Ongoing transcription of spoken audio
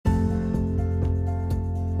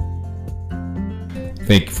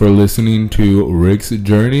Thank you for listening to Rick's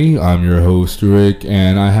Journey. I'm your host, Rick,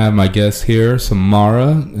 and I have my guest here,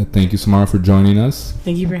 Samara. Thank you, Samara, for joining us.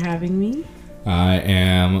 Thank you for having me. I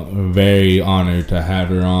am very honored to have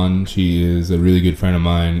her on. She is a really good friend of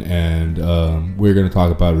mine, and we're going to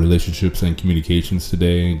talk about relationships and communications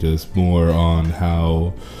today, just more on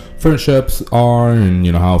how friendships are and,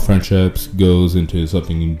 you know, how friendships goes into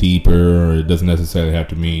something deeper, or it doesn't necessarily have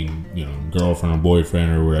to mean, you know, girlfriend or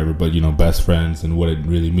boyfriend or whatever, but, you know, best friends and what it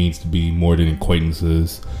really means to be more than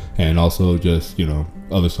acquaintances, and also just, you know,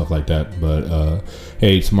 other stuff like that. But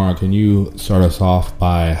hey, Samara, can you start us off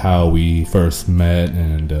by how we first met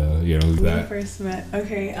and you know that? We first met.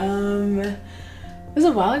 Okay, it was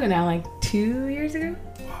a while ago now, like 2 years ago.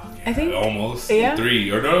 I think almost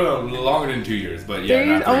 3 or no, longer than 2 years, but yeah,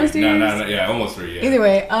 3 years, almost 3 years. No, yeah, almost 3. Yeah. Either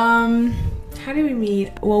way, how did we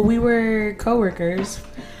meet? Well, we were co-workers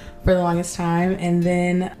for the longest time, and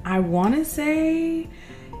then I want to say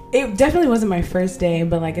it definitely wasn't my first day,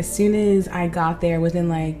 but like as soon as I got there, within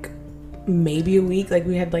like maybe a week, like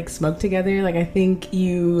we had like smoked together. Like I think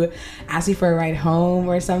you asked me for a ride home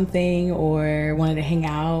or something, or wanted to hang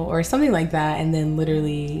out or something like that, and then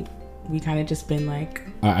literally we kind of just been like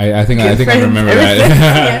I think I remember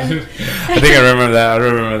that. I think I remember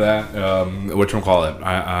that. Whatchamacallit?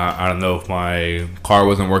 I don't know if my car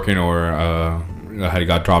wasn't working or had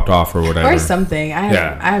got dropped off or whatever. Or something. I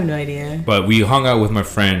have no idea. But we hung out with my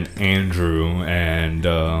friend Andrew, and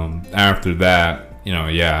after that, you know,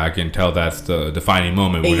 yeah, I can tell that's the defining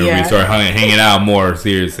moment when we started hanging out more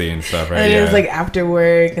seriously and stuff, right? And it was like after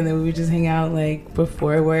work, and then we would just hang out like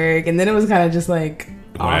before work, and then it was kind of just like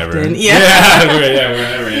whenever. Often.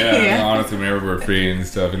 Whenever. Honestly, whenever we're free and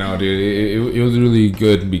stuff, you know, dude, it was really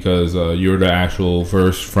good because you're the actual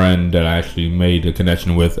first friend that I actually made a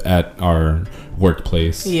connection with at our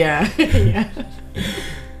workplace. Yeah.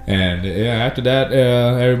 And yeah, after that,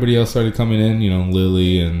 everybody else started coming in. You know,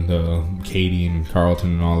 Lily and Katie and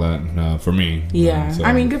Carlton and all that for me. Yeah, so,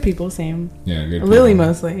 I mean, good people. Same. Yeah, good. Lily people.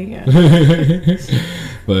 Mostly. Yeah.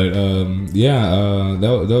 But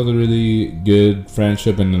that was a really good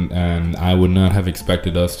friendship, and I would not have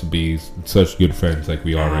expected us to be such good friends like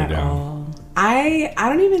we are right now. I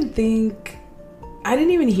don't even think I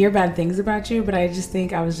didn't even hear bad things about you, but I just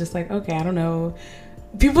think I was just like, okay, I don't know.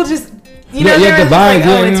 People just, you know, the vibes. Like,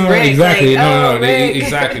 oh, it's exactly. Like,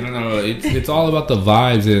 Exactly. No. It's all about the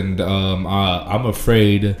vibes, and I'm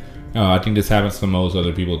afraid. I think this happens to most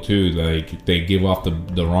other people too. Like they give off the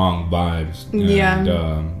wrong vibes. And,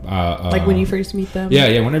 like when you first meet them.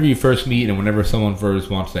 Yeah. Whenever you first meet, and whenever someone first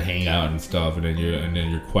wants to hang out and stuff, and then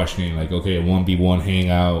you're questioning like, okay, 1v1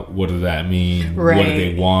 hangout. What does that mean? Right. What do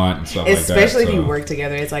they want? And stuff Especially like that. if you work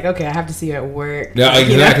together, it's like, okay, I have to see you at work. Yeah,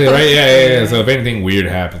 exactly. Right. Yeah. So if anything weird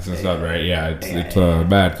happens and stuff, right? Yeah, it's a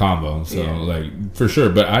bad combo. So like for sure.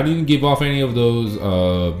 But I didn't give off any of those.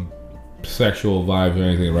 Sexual vibes or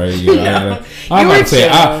anything, right? Yeah, I'm about to say,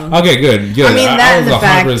 okay, good. I mean, I was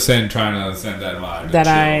 100% trying to send that vibe. That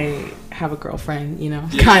I have a girlfriend, you know,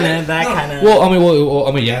 kind of that kind of. Well,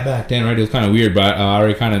 I mean, yeah, back then, right? It was kind of weird, but I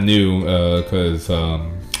already kind of knew because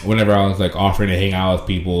whenever I was like offering to hang out with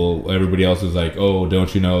people, everybody else was like, "Oh,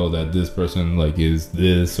 don't you know that this person like is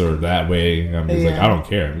this or that way?" I'm just like, I don't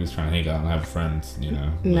care. I'm just trying to hang out and have friends, you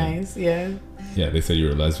know. Nice, yeah. Yeah, they said you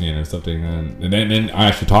were a lesbian or something, and then I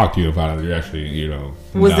actually talked to you about it. You're actually, you know.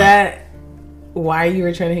 Was that why you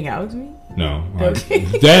were trying to hang out with me? No. Okay.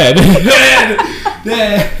 Dead.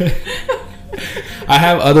 I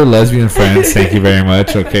have other lesbian friends. Thank you very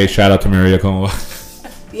much. Okay, shout out to Maria Como.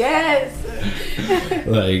 Yes.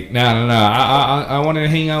 Like, no. I wanted to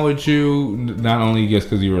hang out with you, not only just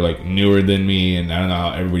because you were like newer than me, and I don't know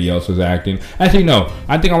how everybody else was acting. Actually, no.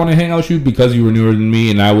 I think I want to hang out with you because you were newer than me,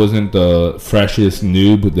 and I wasn't the freshest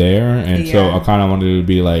noob there, and so I kind of wanted to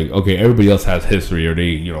be like, okay, everybody else has history, or they,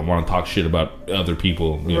 you know, want to talk shit about other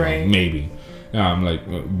people, you know, maybe. I'm like,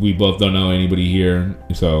 we both don't know anybody here,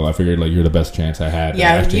 so I figured like you're the best chance I had.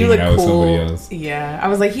 Yeah, to you look cool. With somebody else. Yeah, I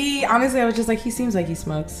was like, I was just like, he seems like he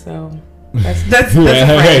smokes, so that's a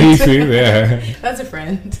friend. That's a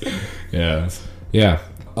friend. Yeah.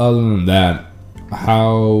 Other than that,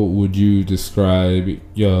 how would you describe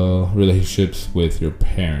your relationships with your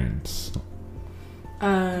parents?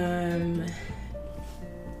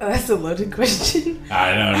 That's a loaded question.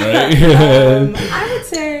 I know, right? I would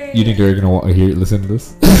say. You think they're gonna listen to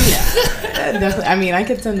this? Yeah, definitely. I mean, I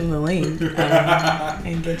could send them the link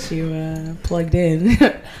and get you plugged in.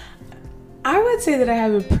 I would say that I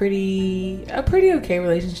have a pretty okay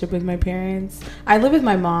relationship with my parents. I live with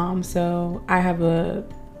my mom, so I have a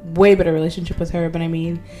way better relationship with her. But I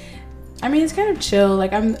mean, it's kind of chill.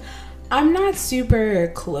 Like I'm not super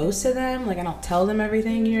close to them. Like, I don't tell them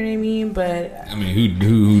everything, you know what I mean? But I mean,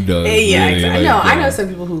 who does? Yeah, really, exactly. like, No, I know some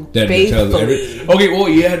people who that faithfully. Okay, well,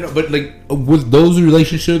 yeah, no, but like with those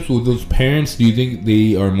relationships with those parents, do you think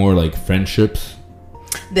they are more like friendships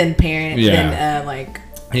Than parents, than like.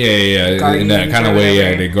 Yeah, in that kind of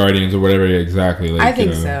way, the guardians or whatever. Yeah, exactly. Like, I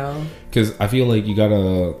think so. Because I feel like you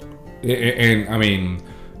gotta, and I mean,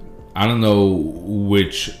 I don't know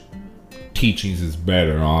which teachings is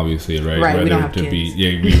better, obviously, right? Right, Whether we don't have to kids.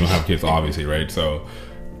 we don't have kids, obviously, right? So,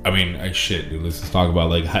 I mean, shit, dude, let's just talk about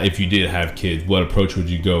like if you did have kids, what approach would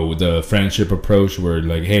you go with? The friendship approach, where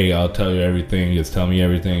like, hey, I'll tell you everything, just tell me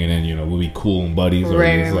everything, and then we'll be cool and buddies, or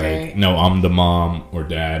just like, no, I'm the mom or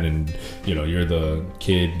dad, and you're the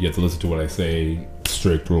kid, you have to listen to what I say.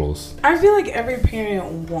 Strict rules. I feel like every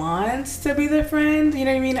parent wants to be their friend. You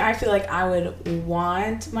know what I mean? I feel like I would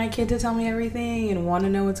want my kid to tell me everything and want to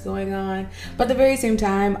know what's going on. But at the very same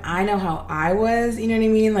time, I know how I was, you know what I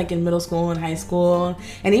mean? Like in middle school and high school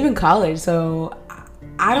and even college. So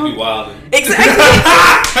I don't.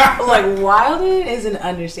 Exactly. Like wilding is an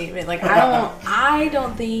understatement. Like I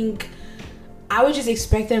don't think. I would just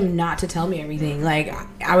expect them not to tell me everything. Like,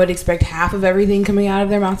 I would expect half of everything coming out of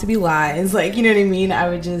their mouth to be lies. Like, you know what I mean? I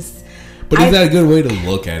would just... But is that a good way to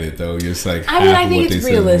look at it, though? Just like, I think it's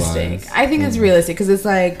realistic. I think it's realistic because it's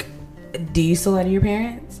like, do you still lie to your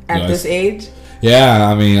parents at this age? Yeah,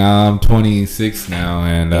 I mean, I'm 26 now,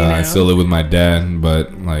 and I still live with my dad.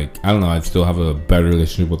 But, like, I don't know. I still have a better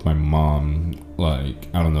relationship with my mom. Like,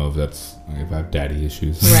 I don't know if I have daddy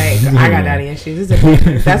issues. Right. I got daddy issues. It's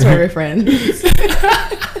okay. That's why we're friends.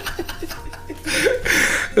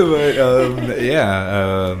 But,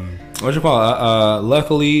 what you call it?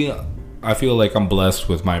 Luckily, I feel like I'm blessed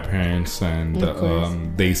with my parents,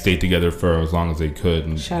 and they stayed together for as long as they could.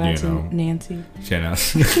 And, Shout out to Nancy. Shout out.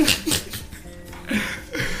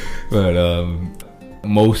 But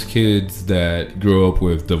most kids that grow up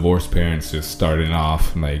with divorced parents just starting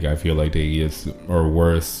off, like, I feel like they just or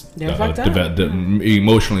worse, they're fucked up.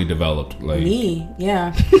 Emotionally developed. Like me,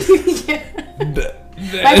 yeah.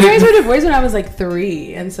 My parents were divorced when I was like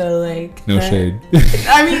 3, and so like no shade.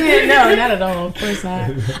 I mean, no, not at all. Of course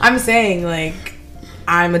not. I'm saying like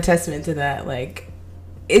I'm a testament to that. Like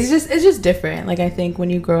it's just different. Like I think when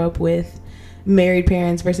you grow up with married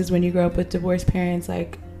parents versus when you grow up with divorced parents,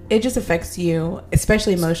 like it just affects you,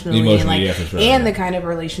 especially emotionally and like yeah, for sure. And the kind of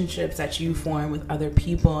relationships that you form with other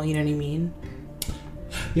people. You know what I mean?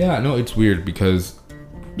 Yeah, no, it's weird because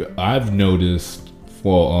I've noticed,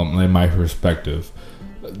 well, in my perspective,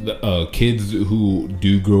 kids who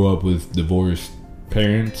do grow up with divorced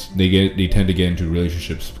parents, they tend to get into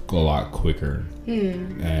relationships a lot quicker.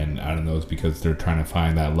 And I don't know, it's because they're trying to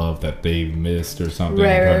find that love that they missed or something,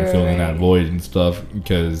 trying to fill in that void and stuff.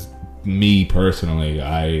 Because me personally,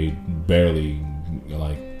 I barely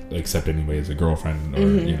like accept anybody as a girlfriend, or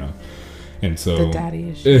and so the daddy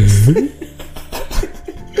issues.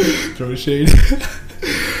 Throw shade.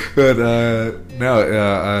 But I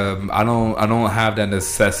don't have that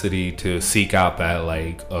necessity to seek out that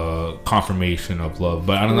like confirmation of love.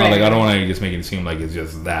 But I don't know, like I don't want to just make it seem like it's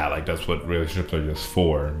just that, like that's what relationships are just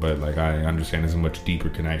for. But like I understand there's a much deeper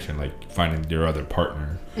connection, like finding your other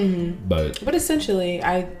partner. But essentially,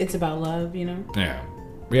 it's about love, you know.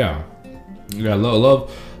 Yeah.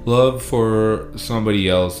 Love for somebody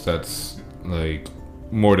else that's like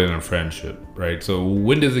more than a friendship, right? So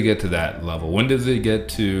when does it get to that level? When does it get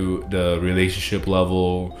to the relationship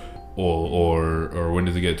level, or when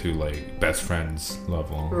does it get to like best friends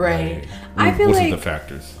level? Right. Like, I feel like the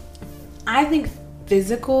factors. I think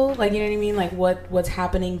physical, like, you know what I mean, like what's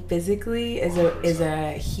happening physically is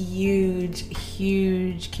a huge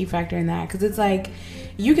key factor in that, because it's like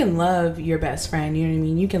you can love your best friend, you know what I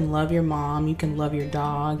mean, you can love your mom, you can love your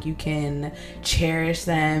dog, you can cherish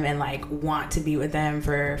them and like want to be with them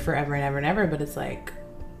for forever and ever and ever, but it's like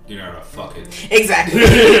you're not a fuck it. Exactly.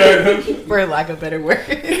 For lack of a better word.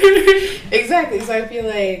 Exactly. So I feel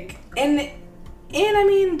like and I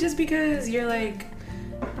mean, just because you're like,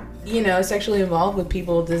 you know, sexually involved with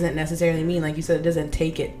people doesn't necessarily mean, like you said, it doesn't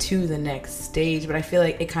take it to the next stage. But I feel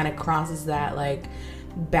like it kind of crosses that like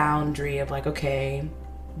boundary of like, okay,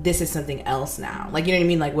 this is something else now. Like, you know what I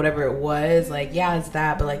mean? Like whatever it was, like, yeah, it's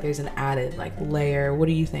that, but like there's an added like layer. What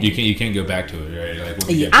do you think? You can't go back to it, right? Like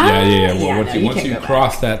once you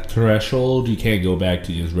cross that threshold, you can't go back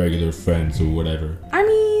to just regular friends or whatever. I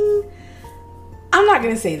mean, I'm not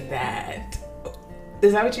gonna say that.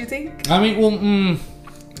 Is that what you think? I mean,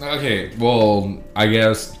 well, okay, well, I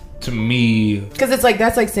guess to me, because it's like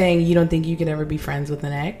that's like saying you don't think you could ever be friends with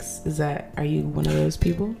an ex. Are you one of those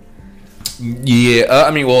people? Yeah,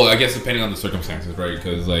 I mean, well, I guess depending on the circumstances, right?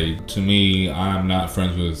 Because, like, to me, I'm not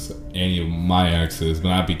friends with any of my exes, but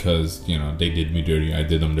not because, you know, they did me dirty. I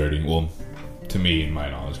did them dirty. Well, to me, in my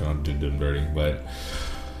knowledge, I don't do them dirty, but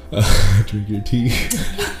drink your tea.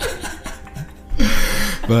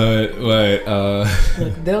 but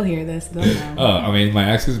look, they'll hear this. They'll know. I mean, my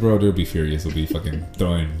exes, bro, they'll be furious. They'll be fucking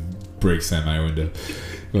throwing bricks at my window.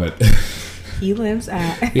 But he lives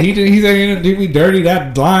at. he's gonna do me dirty,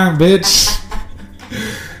 that blind bitch.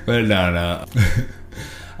 But no.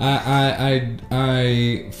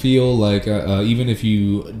 I feel like even if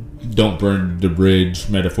you don't burn the bridge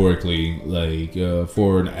metaphorically, like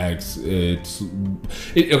for an ex,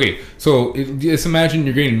 okay. So just imagine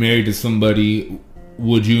you're getting married to somebody.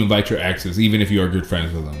 Would you invite your exes, even if you are good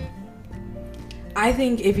friends with them? I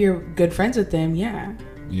think if you're good friends with them, yeah.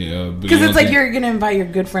 Yeah, because it's like you're gonna invite your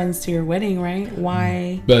good friends to your wedding, right?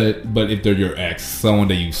 Why? But if they're your ex, someone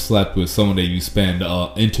that you slept with, someone that you spend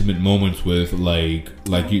intimate moments with, like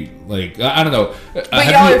I don't know. But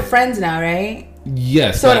y'all are friends now, right?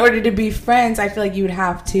 Yes. So in order to be friends, I feel like you would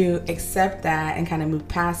have to accept that and kind of move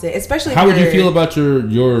past it. Especially, how would you feel about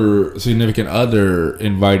your significant other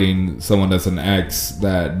inviting someone that's an ex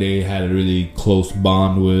that they had a really close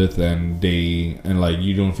bond with, and like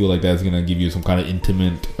you don't feel like that's gonna give you some kind of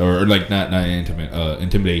intimate or like not intimate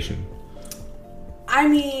intimidation? I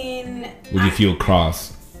mean, would you feel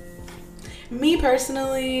cross? Me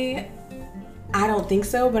personally, I don't think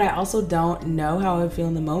so, but I also don't know how I would feel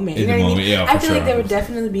in the moment. You know what I mean? Yeah, I feel like there would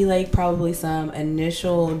definitely be like probably some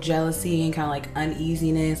initial jealousy and kind of like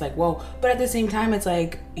uneasiness, like whoa. But at the same time, it's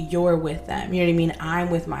like you're with them. You know what I mean? I'm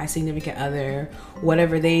with my significant other.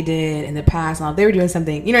 Whatever they did in the past, and they were doing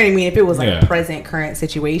something. You know what I mean? If it was like a present, current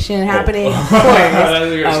situation happening, of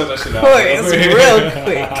course, real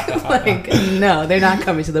quick. Like no, they're not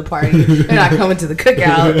coming to the party. They're not coming to the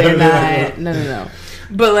cookout. They're not. No.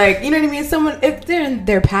 But like, you know what I mean? Someone, if they're in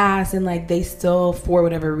their past and like they still, for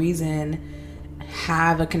whatever reason,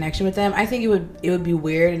 have a connection with them, I think it would be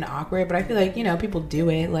weird and awkward. But I feel like, you know, people do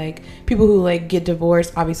it. Like people who like get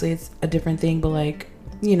divorced, obviously it's a different thing. But like,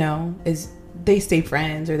 you know, they stay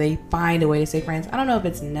friends or they find a way to stay friends. I don't know if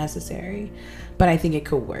it's necessary, but I think it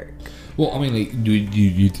could work. Well, I mean, like, do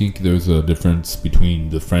you think there's a difference between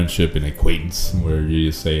the friendship and acquaintance, where you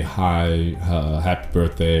just say hi, happy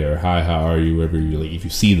birthday, or hi, how are you? Wherever you like, if you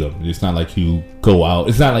see them, it's not like you go out.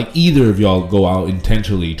 It's not like either of y'all go out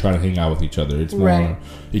intentionally trying to hang out with each other. It's more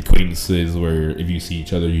acquaintances where if you see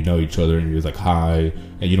each other, you know each other, and you're just like hi,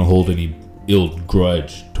 and you don't hold any ill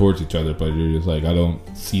grudge towards each other, but you're just like, I don't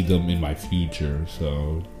see them in my future,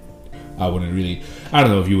 so I wouldn't really. I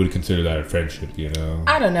don't know if you would consider that a friendship, you know.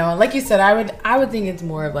 I don't know. Like you said, I would think it's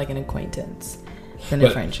more of like an acquaintance than a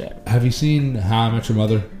friendship. Have you seen How I Met Your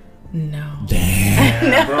Mother? No.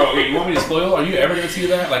 Damn, no. Bro. You want me to spoil? Are you ever gonna see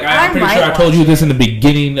that? Like I'm pretty sure I told you this in the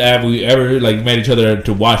beginning. Have we ever like met each other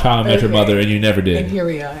to watch How I Met Your Mother, and you never did? And here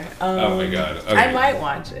we are. Oh my god. Okay. I might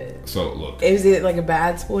watch it. So look. Is it like a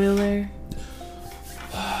bad spoiler?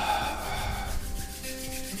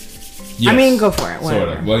 Yes. I mean, go for it. Whatever.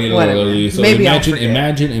 Sort of. Well, you know, whatever. so maybe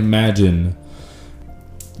imagine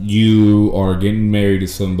you are getting married to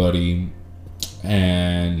somebody,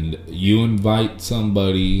 and you invite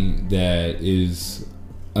somebody that is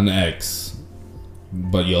an ex,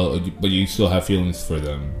 but you still have feelings for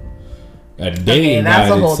them. And they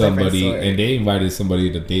invited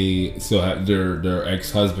somebody that they still have their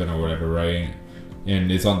ex-husband or whatever, right?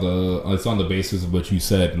 And it's on the basis of what you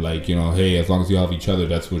said, like, you know, hey, as long as you have each other,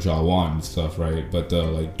 that's what y'all want and stuff, right? But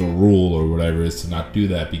the rule or whatever is to not do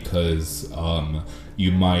that, because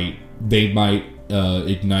they might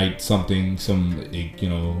ignite some you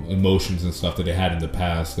know, emotions and stuff that they had in the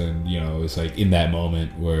past, and you know, it's like in that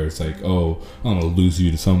moment where it's like, oh, I'm gonna lose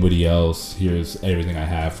you to somebody else. Here's everything I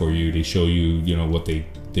have for you. They show you, you know, what they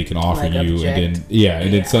can offer like you, and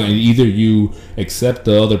then then something, either you accept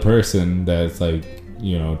the other person that's like,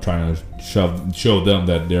 you know, trying to show them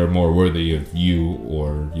that they're more worthy of you,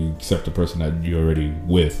 or you accept the person that you're already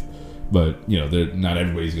with. But you know, not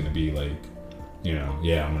everybody's gonna be like, you know,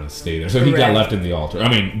 yeah, I'm gonna stay there. So he got left in the altar. I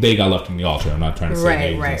mean, they got left in the altar. I'm not trying to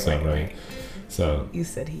say names and stuff, right? So you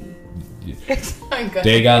said he.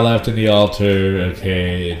 They got left in the altar.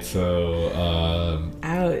 Okay, so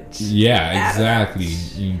ouch. Yeah, exactly.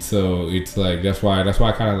 And so it's like that's why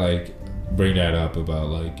I kind of like bring that up about,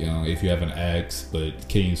 like, you know, if you have an ex, but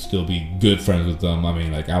can you still be good friends with them? I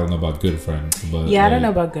mean, like, I don't know about good friends, but yeah, I don't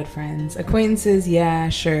know about good friends. Acquaintances, yeah,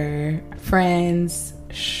 sure. Friends,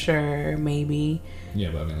 sure, maybe.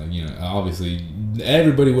 Yeah, but I mean, like, you know, obviously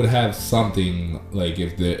everybody would have something, like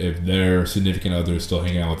if their significant other is still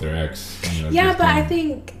hanging out with their ex. You know, yeah, but I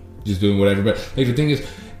think just doing whatever. But like the thing is,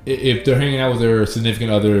 if they're hanging out with their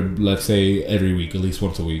significant other, let's say every week, at least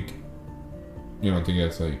once a week, you don't think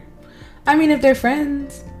that's like? I mean, if they're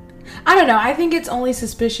friends, I don't know. I think it's only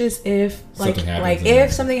suspicious if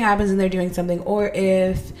if something happens and they're doing something, or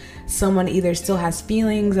if someone either still has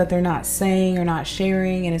feelings that they're not saying or not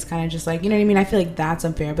sharing, and it's kind of just like, you know what I mean? I feel like that's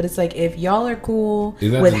unfair. But it's like, if y'all are cool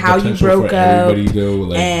with how you broke up, everybody though,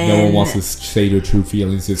 like no one wants to say their true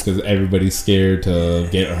feelings just because everybody's scared to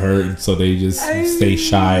get hurt, so they just stay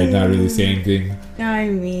shy and not really say anything. I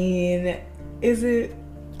mean, is it?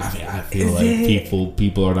 I mean, I feel like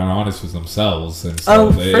people are not honest with themselves, and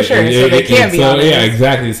so for sure. So they can't be honest. Yeah,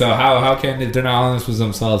 exactly. So how can, if they're not honest with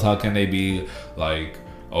themselves, how can they be like,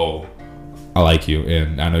 oh, I like you,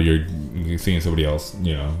 and I know you're seeing somebody else?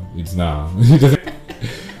 You know, it's not.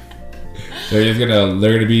 They're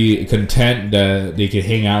gonna be content that they can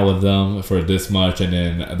hang out with them for this much, and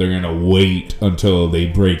then they're gonna wait until they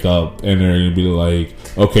break up, and they're gonna be like,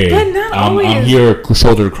 okay, I'm here,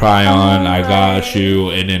 shoulder to cry on, I got you,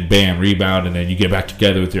 and then bam, rebound, and then you get back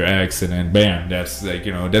together with your ex, and then bam, that's like,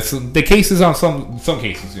 you know, that's the cases on some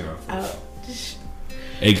cases, you know.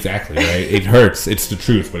 Exactly, right? It hurts. It's the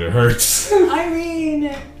truth, but it hurts. I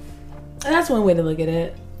mean, that's one way to look at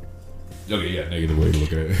it. Okay, yeah, negative way to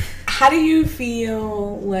look at it. How do you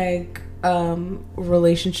feel like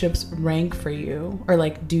relationships rank for you, or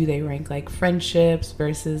like do they rank, like friendships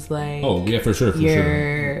versus like? Oh yeah, for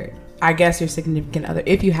sure. I guess your significant other,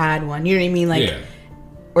 if you had one, you know what I mean, like, yeah.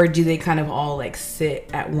 Or do they kind of all like sit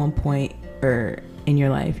at one point or in your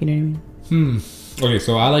life? You know what I mean? Okay,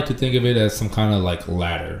 so I like to think of it as some kind of like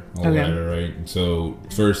ladder, ladder, right? So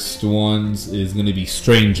first ones is going to be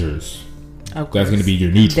strangers. That's going to be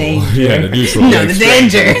your neutral. Yeah, the neutral. No, the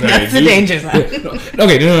danger. That's the danger side.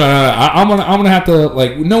 Okay, no. I'm gonna have to,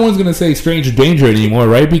 like, no one's gonna say stranger danger anymore,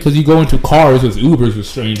 right? Because you go into cars with Ubers with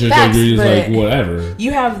strangers, like you're just like whatever.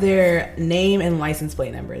 You have their name and license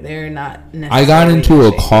plate number. They're not necessarily. I got into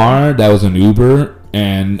a car that was an Uber,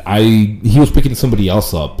 and he was picking somebody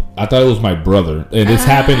else up. I thought it was my brother, and this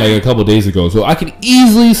happened like a couple days ago. So I can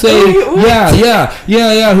easily say,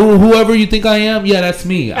 yeah, whoever you think I am, yeah, that's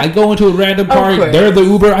me. I go into a random car, they're the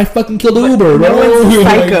Uber, I fucking kill the Uber, bro. No one's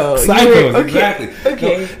psycho. Like, psychos, exactly.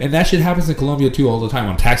 Okay. No, and that shit happens in Colombia too all the time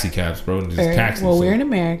on taxi cabs, bro. And taxis. Well, we're in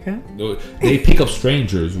America. They pick up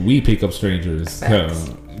strangers. We pick up strangers.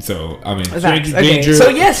 So I mean, stranger danger. So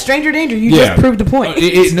yes, stranger danger. You just proved the point.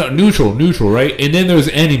 No, neutral, right? And then there's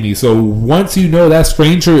enemy. So once you know that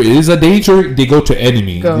stranger is a danger, they go to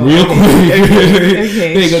enemy real quick.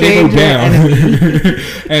 Okay. they go down.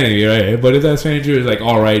 Enemy, right? But if that stranger is like,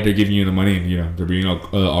 all right, they're giving you the money, and you know they're being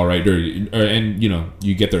all right, and you know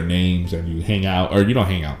you get their names and you hang out, or you don't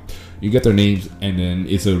hang out. You get their names, and then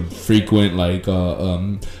it's a frequent like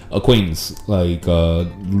acquaintance, like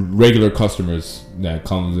regular customers that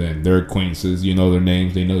comes in. They're acquaintances. You know their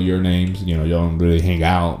names. They know your names. You know you don't really hang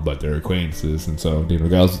out, but they're acquaintances, and so you know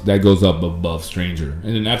that goes up above stranger.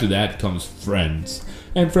 And then after that comes friends.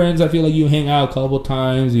 And friends, I feel like you hang out a couple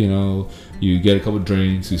times. You know, you get a couple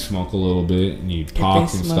drinks, you smoke a little bit, and you talk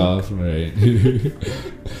some stuff, right?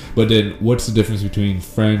 But then, what's the difference between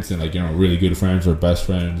friends and like, you know, really good friends or best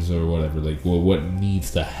friends or whatever? Like, well, what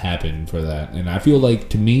needs to happen for that? And I feel like,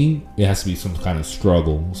 to me, it has to be some kind of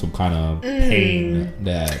struggle, some kind of pain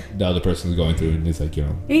that the other person is going through, and it's like, you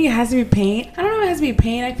know, you think it has to be pain? I don't know if it has to be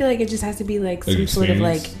pain. I feel like it just has to be like some sort of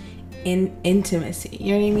like intimacy.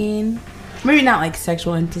 You know what I mean? Maybe not like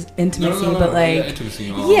sexual intimacy, but like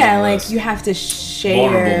intimacy, like you have to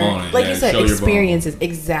share, like you said, experiences.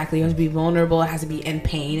 Exactly, you have to be vulnerable. It has to be, and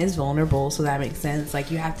pain is vulnerable, so that makes sense. Like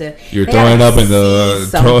you have to. You're throwing up in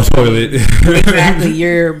the toilet. Exactly,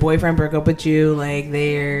 your boyfriend broke up with you. Like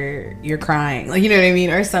you're crying. Like, you know what I mean,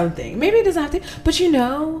 or something. Maybe it doesn't have to. But you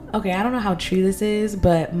know, okay, I don't know how true this is,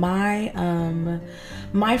 but my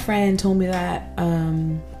friend told me that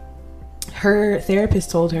her therapist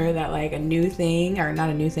told her that like a new thing, or not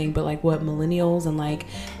a new thing, but like what millennials and like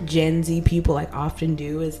Gen Z people like often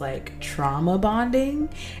do is like trauma bonding,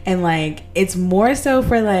 and like it's more so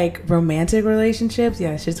for like romantic relationships.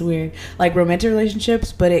 Yeah, it's just weird, like romantic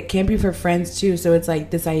relationships, but it can be for friends too. So it's like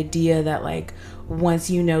this idea that like once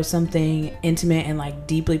you know something intimate and like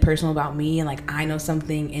deeply personal about me, and like I know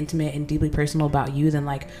something intimate and deeply personal about you, then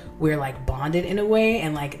like we're like bonded in a way,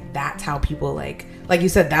 and like that's how people like you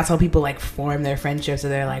said, that's how people like form their friendships. So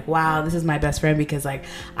they're like, wow, this is my best friend because like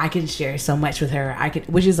I can share so much with her.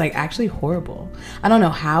 Which is like actually horrible. I don't know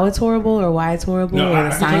how it's horrible or why it's horrible, or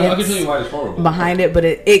the science I can tell you why it's horrible behind it, but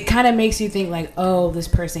it kind of makes you think like, oh, this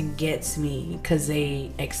person gets me because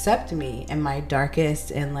they accept me and my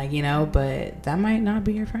darkest, and like, you know, but that might not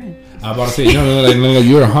be your friend. I'm about to say, no,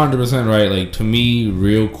 you're 100% right. Like, to me,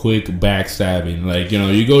 real quick backstabbing. Like,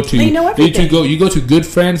 you go to you go to good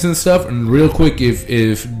friends and stuff, and real quick,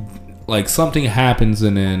 if like something happens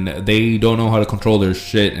and then they don't know how to control their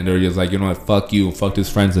shit, and they're just like, you know what, fuck you, fuck his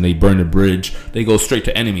friends, and they burn the bridge. They go straight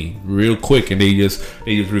to enemy real quick, and they just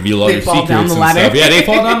reveal all their secrets and stuff. Yeah, they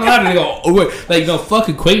fall down the ladder. They go, oh wait, like, no, fuck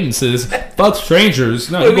acquaintances, fuck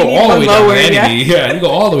strangers. No, you go all the way down to the enemy. Yeah, you go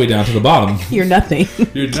all the way down to the bottom. You're nothing.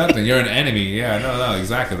 You're nothing. You're an enemy. Yeah, no,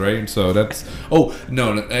 exactly, right. So that's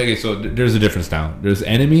okay. So there's a difference now. There's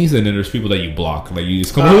enemies, and then there's people that you block. Like, you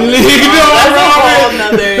just completely ignore.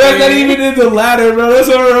 That's not even in the ladder, bro. That's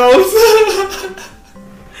somewhere else.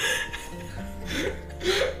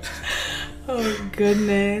 Oh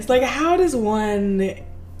goodness! Like, how does one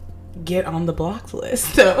get on the blocked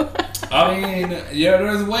list, though? I mean, yeah,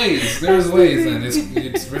 there's ways, and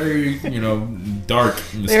it's very dark,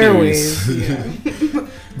 mysterious. There are ways. Yeah.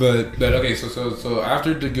 But okay, so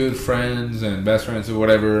after the good friends and best friends or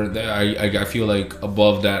whatever, I feel like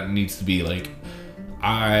above that needs to be like,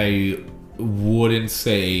 I wouldn't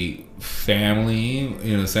say family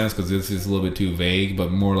in a sense, because this is a little bit too vague,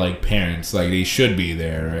 but more like parents. Like, they should be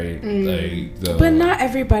there, right? But not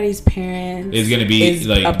everybody's parents is gonna be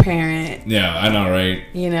like a parent. Yeah, I know, right?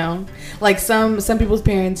 Like some people's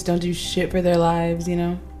parents don't do shit for their lives,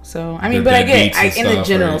 So I mean, but I get in the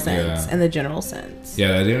general sense. Yeah. In the general sense.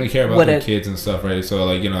 Yeah, they don't care about their kids and stuff, right? So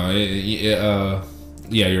like,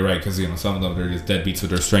 yeah, you're right, because some of them, they're just deadbeats, so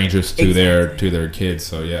they're strangers to their kids.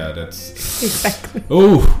 So yeah, that's exactly.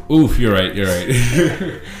 Oof, you're right.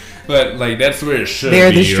 But like, that's where it should be.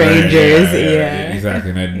 They're the strangers, right? Yeah,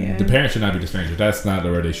 exactly. And the parents should not be the strangers. That's not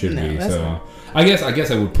where they should be. So not. I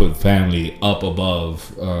guess I would put family up above,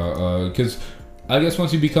 because I guess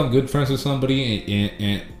once you become good friends with somebody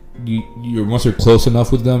and you're once you're close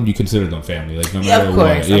enough with them, you consider them family. Like, no matter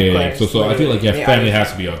what. Yeah. So I feel like family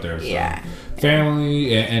has to be out there. So. Yeah.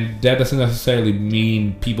 Family, and that doesn't necessarily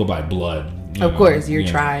mean people by blood. Of course, your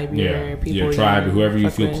tribe, your people, your tribe, whoever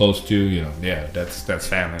you feel close to. That's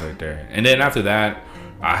family right there. And then after that,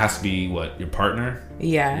 has to be what, your partner.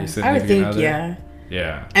 Yeah, I would think. Other?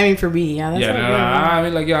 Yeah. I mean, for me, that's I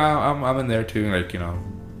mean, like, I'm in there too. Like,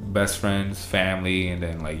 best friends, family, and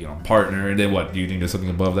then like partner. And then what? Do you think there's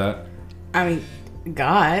something above that? I mean,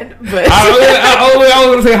 God, but I was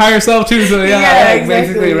gonna say higher self too. So exactly.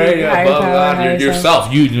 Basically, right? Above God,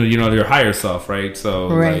 yourself. Your higher self, right? So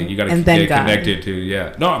like, you gotta get connected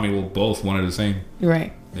to. No, I mean, we're both one and the same.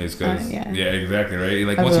 Right. It's because yeah, exactly, right.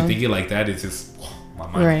 Like, once you think it like that, it's just my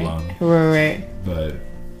mind's blown. Right. But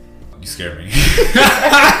you scare me.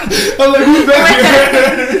 I'm like, who's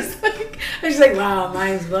back? I'm just like, wow,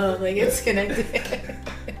 mind's blown. Like, it's connected.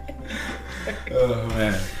 Oh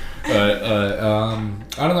man.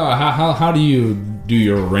 I don't know, how do you do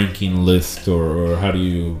your ranking list, or how do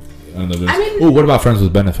you? I don't know. What about friends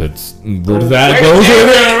with benefits? Where does that go?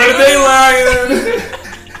 Where do they lie?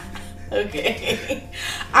 Okay,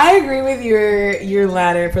 I agree with your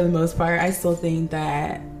ladder for the most part. I still think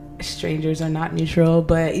that strangers are not neutral,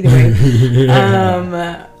 but either way,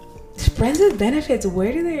 friends with benefits,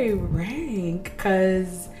 where do they rank?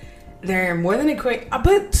 Because they're more than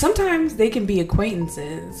but sometimes they can be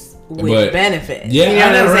acquaintances with benefits. Yeah, you know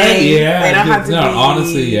what I'm saying? Yeah, they don't have to be.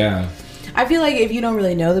 Honestly, yeah. I feel like if you don't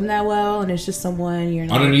really know them that well, and it's just someone you're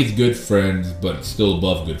not underneath good friends, but still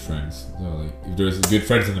above good friends. So like, if there's good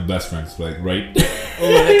friends and the best friends, like, right?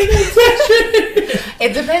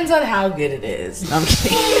 It depends on how good it is. No, I'm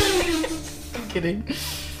kidding. I'm kidding.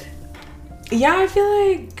 Yeah, I feel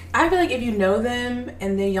like if you know them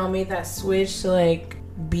and then y'all made that switch to like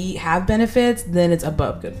have benefits, then it's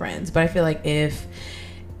above good friends. But I feel like if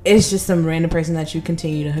it's just some random person that you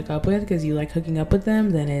continue to hook up with because you like hooking up with them,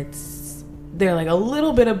 then they're like a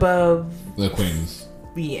little bit above the acquaintance.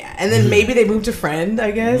 Yeah, and then maybe they move to friend,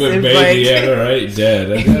 I guess. Right.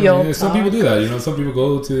 Yeah, some people do that. Some people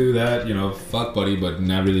go to that, fuck buddy, but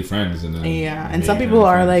not really friends. And then and some people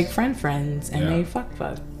are like friends, and they fuck.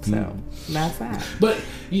 So that's that. But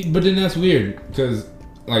then that's weird because,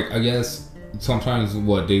 like, I guess sometimes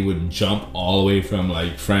they would jump all the way from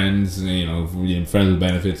like friends, friends with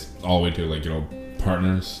benefits, all the way to like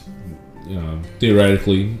partners.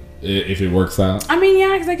 Theoretically, if it works out. I mean,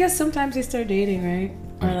 yeah, because I guess sometimes they start dating, right?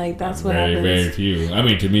 Or like that's what happens. Very few. I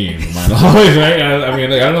mean, to me, mine always, right? I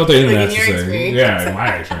mean, like, I don't know if they have to say. Yeah, in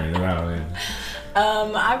my experience.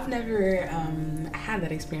 I've never had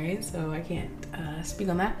that experience, so I can't speak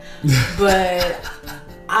on that. But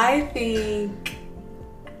I think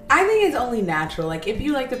it's only natural. Like, if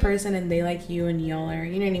you like the person and they like you and y'all are,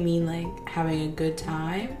 you know what I mean, like having a good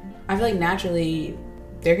time, I feel like naturally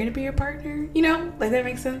they're gonna be your partner. You know, like that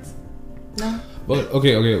makes sense. No. But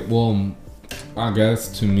okay. Well, I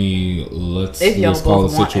guess to me, let's call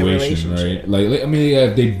it a want a situation, relationship. right? Like I mean, yeah,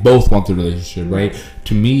 they both want the relationship, right?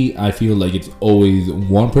 To me, I feel like it's always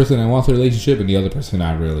one person that wants a relationship and the other person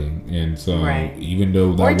not really. And so, even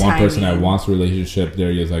though that one person that wants a relationship,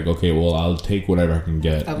 they're just like, okay, well, I'll take whatever I can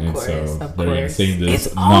get. Of course. They're saying this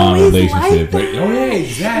it's non-relationship. Like Oh yeah,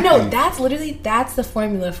 exactly. No, that's the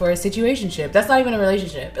formula for a situationship. That's not even a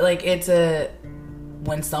relationship. Like it's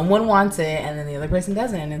when someone wants it and then the other person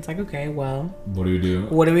doesn't, and it's like, okay, well, what do we do?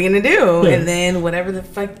 What are we gonna do? And then whatever the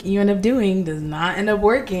fuck you end up doing does not end up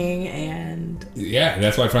working, and yeah,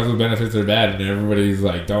 that's why friends with benefits are bad, and everybody's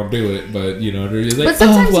like, don't do it. But you know, they're just like, but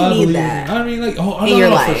sometimes you need that. I mean, like, in your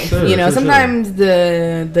life, for sure, you know, sometimes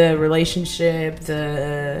the relationship,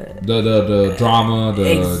 the drama,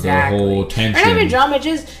 the whole tension, or not even drama,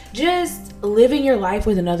 just living your life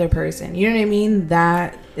with another person. You know what I mean?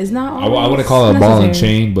 That is not. I wouldn't call it a ball and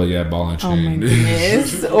chain, but yeah, ball and chain. Oh my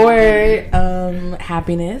goodness. Or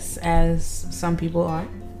happiness, as some people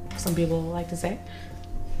like to say.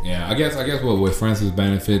 Yeah, I guess with friends with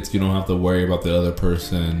benefits, you don't have to worry about the other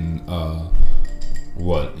person.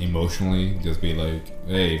 Emotionally, just be like,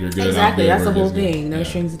 hey, if you're good, exactly. I'm good, That's the whole thing. No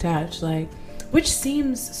strings attached. Like, which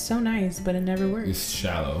seems so nice, but it never works. It's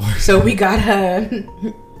shallow. So we gotta.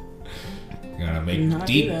 Gotta make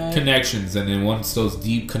deep connections, and then once those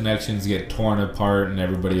deep connections get torn apart and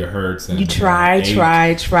everybody hurts, and you try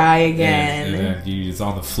again, and then you just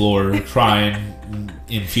on the floor crying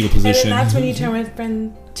in fetal position. And then that's when you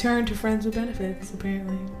turn to friends with benefits,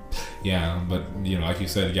 apparently. Yeah, but you know, like you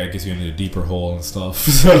said, it gets you into a deeper hole and stuff.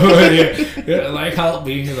 So like, help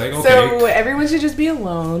me. It's like, okay. So everyone should just be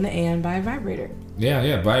alone and buy a vibrator.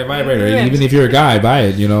 Yeah, buy a vibrator. Yeah. Even if you're a guy, buy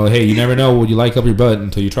it. You know, hey, you never know what you like up your butt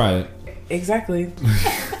until you try it. Exactly.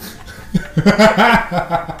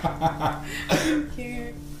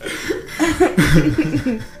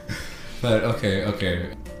 But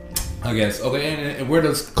okay. I guess and where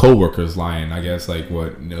does co-workers lie in? I guess like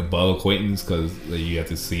what, above acquaintance, because you have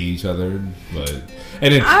to see each other. But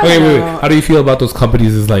and then wait, how do you feel about those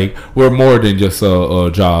companies? Is like, we're more than just a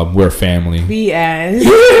job. We're family. BS.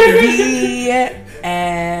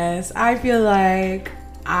 I feel like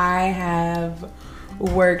I have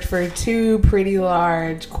worked for two pretty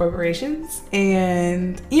large corporations,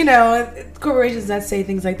 and you know, corporations that say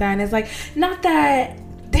things like that, and it's like, not that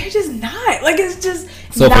they're just not, like, it's just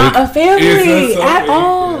so not fake. A family so at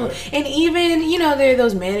all. Yeah. And even, you know, there are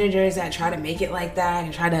those managers that try to make it like that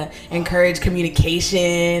and try to encourage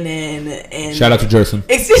communication and shout out to Jerson.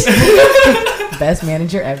 It's just best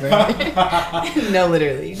manager ever. No,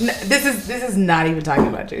 literally. No, this is not even talking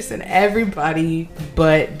about Jerson. Everybody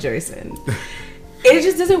but Jerson. It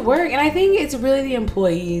just doesn't work. And I think it's really the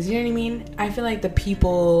employees. You know what I mean? I feel like the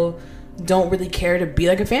people don't really care to be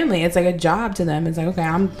like a family. It's like a job to them. It's like, okay,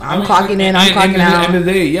 I'm clocking in, I'm clocking out. At the end of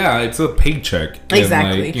the day, yeah, it's a paycheck.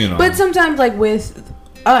 Exactly. Like, you know. But sometimes, like with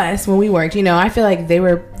us, when we worked, you know, I feel like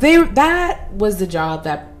that was the job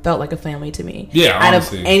that felt like a family to me. Yeah, out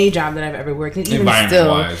honestly. Of any job that I've ever worked in, even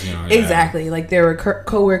still, you know, exactly. Like there were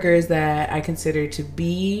coworkers that I considered to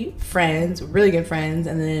be friends, really good friends,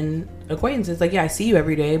 and then acquaintances. Like, yeah, I see you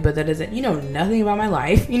every day, but that doesn't, you know, nothing about my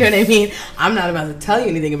life. You know what I mean? I'm not about to tell you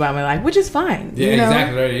anything about my life, which is fine. Yeah, you know?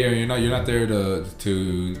 Exactly. Right. Yeah, you're not there to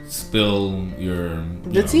spill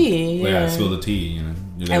the tea. Yeah, spill the tea. You know.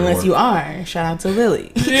 Unless you are. Shout out to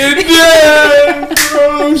Lily. Yeah,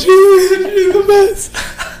 bro, she's the best.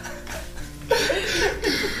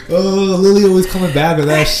 Oh, Lily always coming back with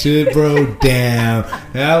that shit, bro. Damn,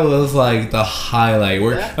 that was like the highlight.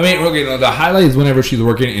 The highlight is whenever she's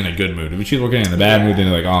working in a good mood. If she's working in a bad mood, then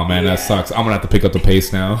you're like, oh man, that sucks. I'm gonna have to pick up the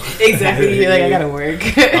pace now. Exactly. You're like, I gotta work.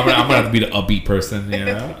 I'm gonna have to be the upbeat person, you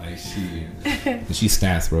know. She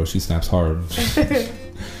snaps, bro. She snaps hard.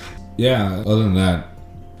 Yeah. Other than that,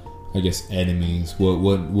 I guess enemies. What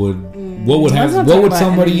would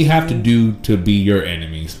somebody have to do to be your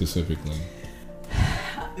enemy specifically?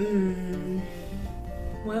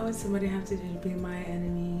 What would somebody have to do to be my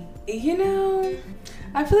enemy? You know,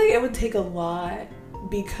 I feel like it would take a lot,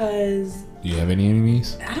 because... Do you have any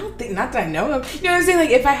enemies? I don't think, not that I know of. You know what I'm saying? Like,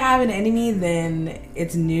 if I have an enemy, then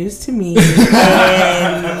it's news to me.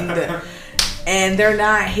 And they're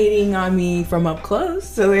not hating on me from up close,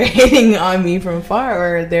 so they're hating on me from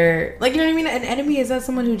far, or they're like, you know what I mean? An enemy is that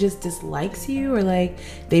someone who just dislikes you, or like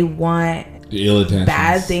they want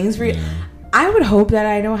bad things for you. Yeah. I would hope that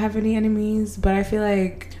I don't have any enemies, but I feel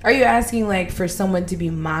like, are you asking like for someone to be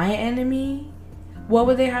my enemy? What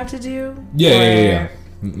would they have to do? Yeah.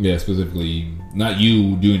 Yeah, specifically, not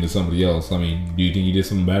you doing to somebody else. I mean, do you think you did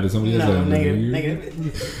something bad to somebody else? No,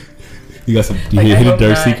 negative. You got some hidden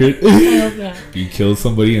dark secret? I hope not. You killed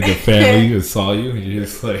somebody and the family saw you and you're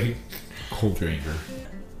just like, hold your anger.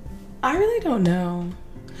 I really don't know.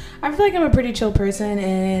 I feel like I'm a pretty chill person,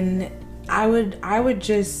 and I would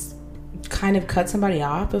just kind of cut somebody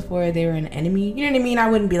off before they were an enemy. You know what I mean? I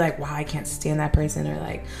wouldn't be like, wow, I can't stand that person, or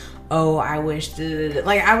like, oh, I wish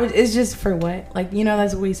like I would. It's just for what? Like, you know,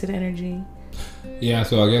 that's wasted energy. Yeah,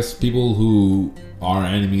 so I guess people who are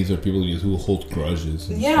enemies are people who hold grudges.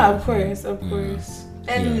 Yeah, of course.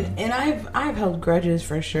 And I've held grudges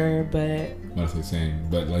for sure, but that's the same.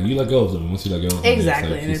 But like, you let go of them. Once you let go of them,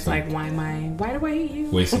 exactly, and it's like, why do I hate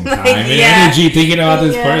you? Wasting time and energy thinking about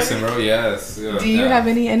this person, bro. Yes. Yeah, do you have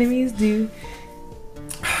any enemies?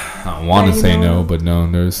 I want to say no, but no.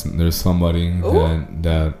 There's somebody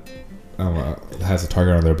that has a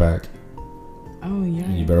target on their back. Oh yeah.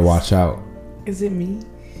 And you better watch out. Is it me?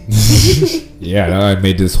 Yeah, I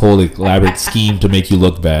made this whole elaborate scheme to make you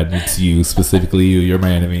look bad. It's you, specifically you. You're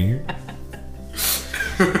my enemy.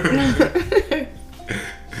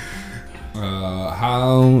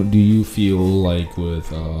 How do you feel like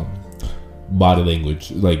with body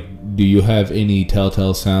language? Like, do you have any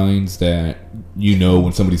telltale signs that you know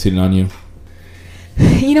when somebody's hitting on you?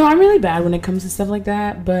 You know, I'm really bad when it comes to stuff like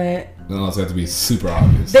that, but no, it's got to be super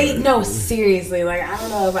obvious. No, seriously. Like, I don't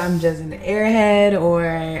know if I'm just an airhead or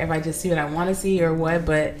if I just see what I want to see or what,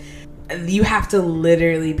 but you have to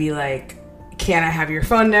literally be like, can I have your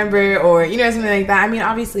phone number, or, you know, something like that. I mean,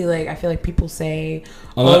 obviously, like, I feel like people say,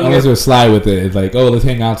 unless they're sly with it, it's like, oh, let's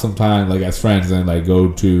hang out sometime, like, as friends, and like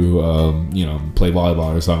go to you know, play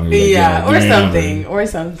volleyball or something. Like, or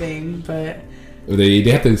something, but they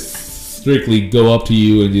have to strictly go up to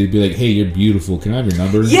you and you'd be like, hey, you're beautiful, can I have your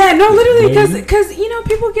number? Yeah, no, literally, because you know,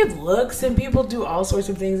 people give looks and people do all sorts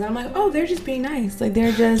of things, and I'm like, oh, they're just being nice, like,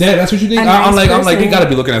 they're just, yeah, that's what you think. I'm like they gotta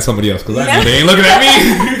be looking at somebody else, because I know they ain't looking at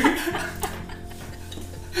me.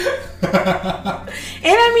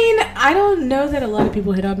 And I mean, I don't know that a lot of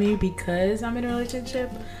people hit on me because I'm in a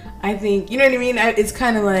relationship. I think, you know what I mean? It's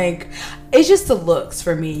kind of like, it's just the looks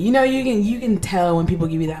for me. You know, you can tell when people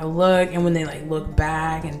give you that look, and when they like look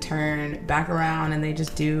back and turn back around, and they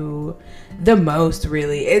just do the most,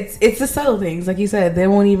 really. It's the subtle things. Like you said, they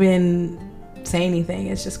won't even say anything.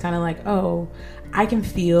 It's just kind of like, oh, I can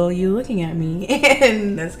feel you looking at me.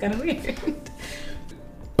 And that's kind of weird.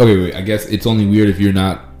 Okay, wait. I guess it's only weird if you're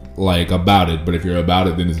not like about it, but if you're about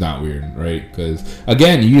it, then it's not weird, right? Because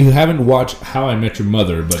again, you haven't watched How I Met Your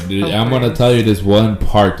Mother, but I'm gonna tell you this one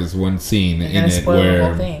part, this one scene in it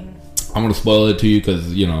where I'm gonna spoil it to you,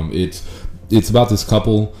 because you know it's about this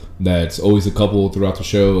couple that's always a couple throughout the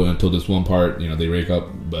show until this one part, you know, they break up,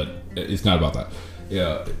 but it's not about that.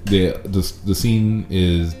 Yeah, the scene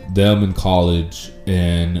is them in college,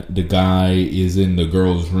 and the guy is in the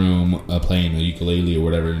girl's room playing the ukulele or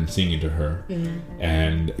whatever and singing to her. Mm-hmm.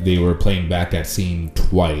 And they were playing back that scene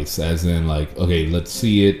twice, as in like, okay, let's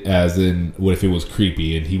see it as in what if it was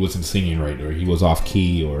creepy and he wasn't singing right, or he was off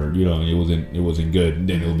key, or you know, it wasn't good,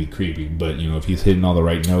 then it'll be creepy. But you know, if he's hitting all the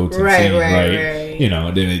right notes and singing right, you know,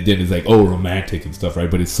 then it's like, oh, romantic and stuff, right?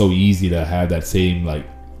 But it's so easy to have that same like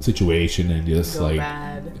situation and just go like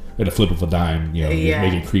bad. At a flip of a dime, you know, just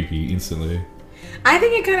make it creepy instantly. I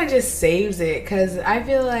think it kind of just saves it, because I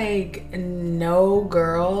feel like no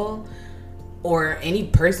girl or any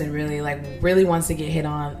person really wants to get hit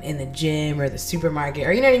on in the gym or the supermarket,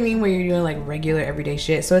 or you know what I mean, where you're doing like regular everyday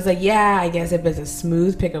shit. So it's like, yeah, I guess if it's a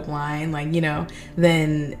smooth pickup line, like, you know,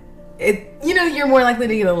 then it, you know, you're more likely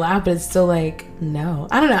to get a laugh, but it's still like, no,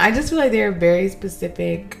 I don't know. I just feel like they're very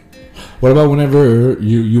specific. What about whenever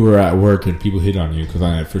you were at work and people hit on you?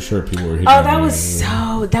 Because for sure people were hitting on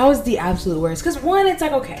you. That was the absolute worst. Because one, it's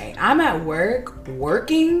like, okay, I'm at work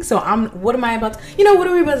working, so what am I about to, you know, what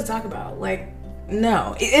are we about to talk about? Like,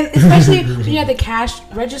 no. And especially when you're at the cash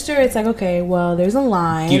register, it's like, okay, well, there's a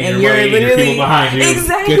line, and you're literally behind you.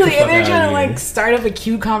 Exactly, and they're trying to like start up a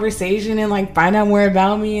cute conversation and like find out more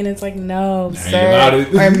about me, and it's like, no, sir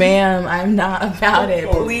or ma'am, I'm not about it.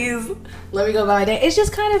 Please let me go about my day. It's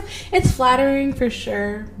just kind of, it's flattering for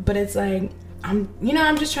sure, but it's like, I'm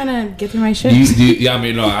just trying to get through my shit. Yeah, I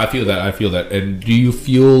mean, no, I feel that. And do you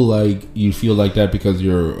feel like that because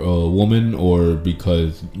you're a woman, or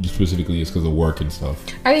because specifically it's because of work and stuff?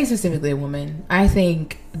 I think specifically a woman. I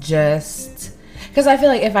think just because I feel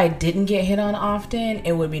like if I didn't get hit on often,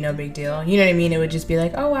 it would be no big deal. You know what I mean? It would just be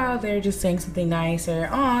like, oh wow, they're just saying something nice, or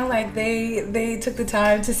oh, like they took the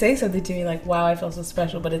time to say something to me, like wow, I feel so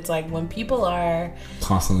special. But it's like when people are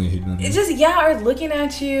constantly hitting on you, it's just or looking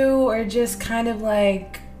at you, or just kind of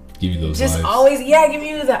like give you those just vibes. always give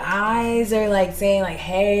you the eyes, or like saying like,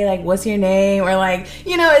 hey, like, what's your name, or like,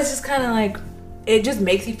 you know, it's just kind of like, it just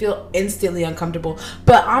makes you feel instantly uncomfortable.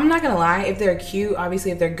 But I'm not gonna lie, if they're cute,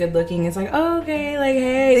 obviously if they're good looking, it's like, oh, okay, like,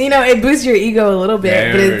 hey, you know, it boosts your ego a little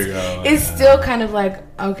bit. But it's still kind of like,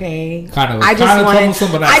 okay, I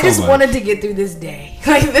just wanted to get through this day,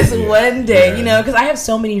 like this one day, you know, because I have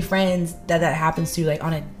so many friends that happens to, like,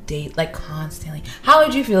 on a date, like, constantly. How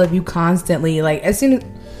would you feel if you constantly, like,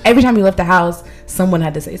 every time you left the house, someone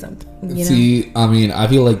had to say something, you know? See, I mean, I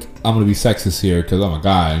feel like I'm gonna be sexist here because I'm a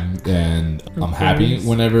guy, and I'm happy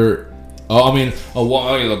whenever.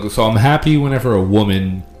 So I'm happy whenever a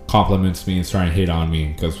woman compliments me and is trying to hit on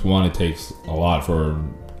me, because one, it takes a lot for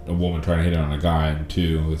a woman trying to hit on a guy, and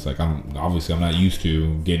two, it's like I'm not used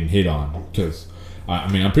to getting hit on, because I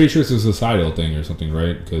mean, I'm pretty sure it's a societal thing or something,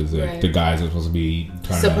 right? Because the guys are supposed to be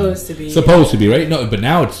supposed to be, right? No, but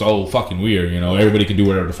now it's so fucking weird. You know, everybody can do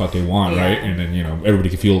whatever the fuck they want, right? And then, you know, everybody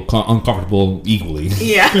can feel uncomfortable equally.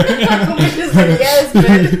 Yeah, which is like, yes,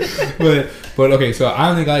 but okay. So I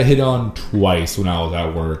only got hit on twice when I was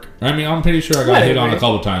at work. I mean, I'm pretty sure I got hit on a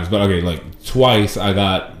couple times, but okay, like twice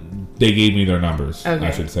they gave me their numbers, I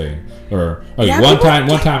should say. Or one time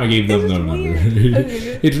I gave them their number.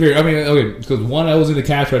 It's weird. I mean, okay, because one, I was in the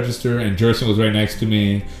cash register and Jerson was right next to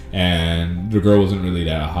me, and the girl wasn't really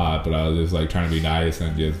that hot, but I was just like trying to be nice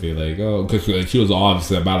and just be like, oh, because she was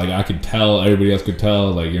obviously about, like, I could tell, everybody else could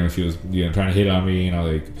tell, like, you know, she was, you know, trying to hit on me, you know,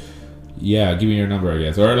 like, yeah, give me your number, I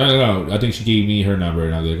guess. Or no, I think she gave me her number,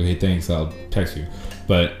 and I was like, okay, thanks, I'll text you.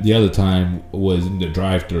 But the other time was in the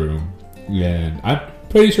drive-thru, and I'm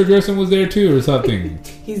pretty sure Jerson was there too or something.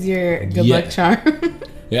 He's your good luck charm.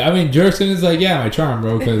 Yeah, I mean, Jerson is like, my charm,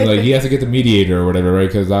 bro, because like he has to get the mediator or whatever, right?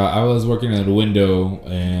 Because I was working at a window,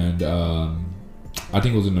 and I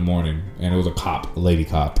think it was in the morning, and it was a lady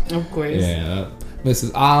cop. Of course. Yeah,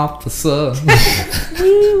 Mrs. Officer.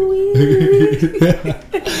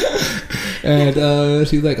 And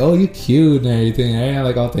she's like, oh, you cute and everything. And I'm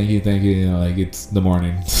like, oh, thank you. You know, like, it's the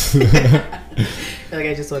morning. Like,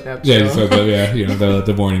 I just woke up. Yeah, just woke up, yeah. You know,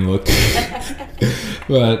 the morning look.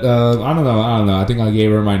 But, I don't know. I think I gave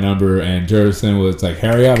her my number, and Jerson was like,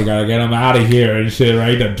 hurry up, we gotta get him out of here and shit,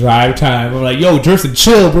 right? The drive time. I'm like, yo, Jerson,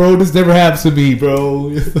 chill, bro. This never happens to me,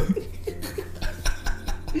 bro.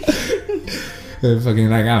 Fucking,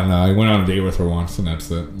 like, I don't know. I went on a date with her once, and that's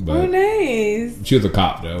it. But nice. She was a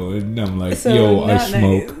cop, though, and I'm like, so yo, I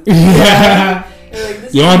smoke. Nice. Yeah.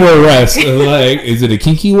 Like, you're under arrest. Like, is it a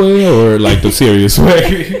kinky way or like the serious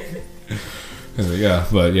way? Yeah,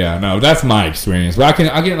 but yeah, no, that's my experience. But I can't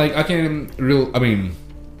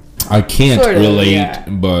sort of relate,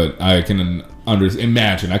 but I can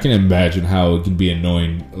imagine. I can imagine how it can be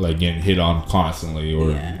annoying, like getting hit on constantly,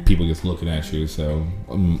 or people just looking at you. So,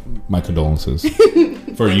 my condolences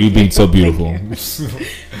for you being so beautiful.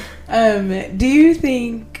 Do you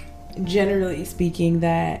think, generally speaking,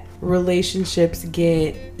 that relationships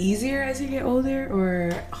get easier as you get older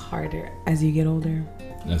or harder as you get older?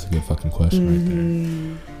 That's a good fucking question right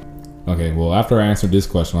there. Okay, well, after I answer this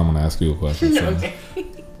question, I'm going to ask you a question. So. Okay.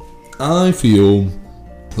 I feel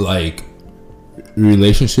like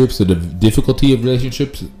relationships, the difficulty of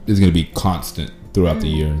relationships is going to be constant throughout the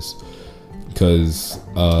years. Because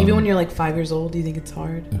even when you're like 5 years old, do you think it's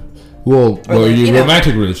hard? Well, you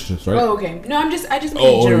romantic relationships, right? Oh, okay. No, I just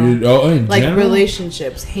mean in general,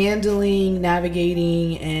 relationships, handling,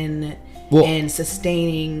 navigating, and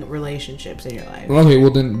sustaining relationships in your life. Okay, well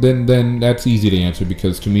then that's easy to answer,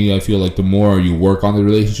 because to me, I feel like the more you work on the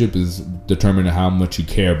relationship is determined how much you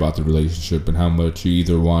care about the relationship and how much you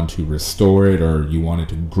either want to restore it or you want it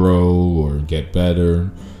to grow or get better.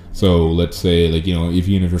 So let's say, like, you know,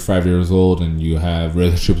 even if you're 5 years old and you have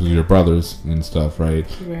relationships with your brothers and stuff, right?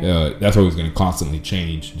 That's always going to constantly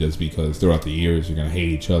change, just because throughout the years you're going to hate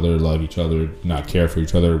each other, love each other, not care for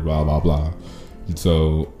each other, blah blah blah. And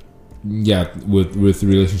so, yeah, with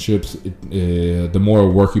relationships, the more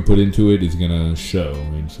work you put into it is going to show.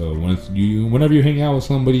 And so whenever you hang out with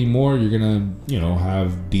somebody more, you're going to, you know,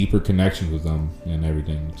 have deeper connections with them and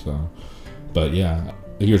everything. So, but yeah,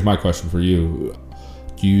 here's my question for you.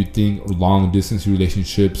 Do you think long distance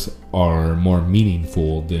relationships are more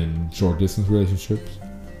meaningful than short distance relationships?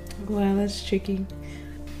 Wow, that's tricky.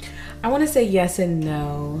 I want to say yes and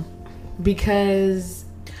no, because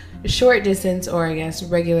short distance, or I guess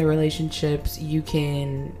regular relationships, you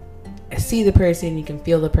can see the person, you can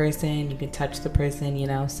feel the person, you can touch the person, you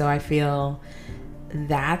know, so I feel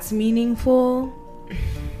that's meaningful.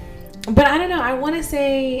 But I don't know, I want to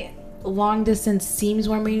say long distance seems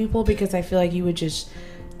more meaningful, because I feel like you would just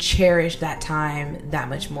cherish that time that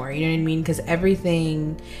much more. You know what I mean? Because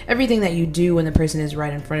everything that you do when the person is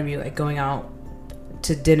right in front of you, like going out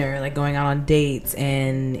to dinner, like going out on dates,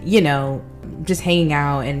 and you know, just hanging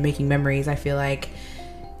out and making memories, I feel like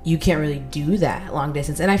you can't really do that long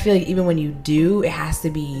distance. And I feel like even when you do, it has to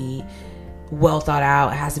be well thought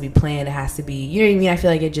out, it has to be planned, it has to be, you know what I mean? I feel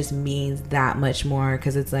like it just means that much more,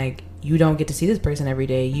 because it's like you don't get to see this person every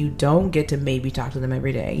day, you don't get to maybe talk to them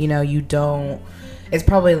every day, you know, you don't, it's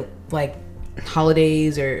probably like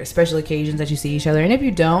holidays or special occasions that you see each other. And if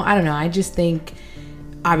you don't, I don't know, I just think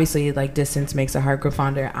obviously like distance makes a heart grow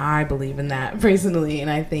fonder. I believe in that personally, and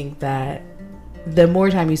I think that the more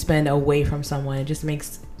time you spend away from someone, it just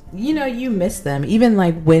makes, you know, you miss them. Even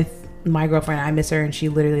like with my girlfriend, I miss her, and she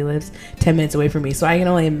literally lives 10 minutes away from me, so I can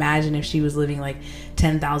only imagine if she was living like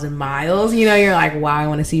 10,000 miles, you know, you're like, wow, I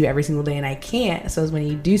want to see you every single day, and I can't. So when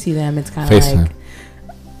you do see them, it's kind of like,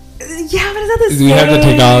 yeah, but it's not the same. You have the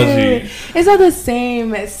technology. It's not the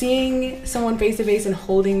same. Seeing someone face to face and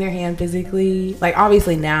holding their hand physically, like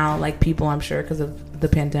obviously now, like people, I'm sure because of the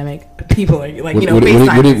pandemic, people are like, you know,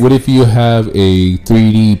 what if you have a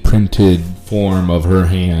 3D printed form of her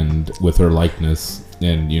hand with her likeness,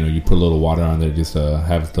 and you know, you put a little water on there just to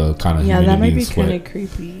have the kind of that might be kind of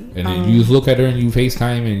creepy. And then you just look at her and you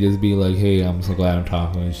FaceTime and just be like, "Hey, I'm so glad I'm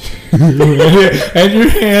talking." And your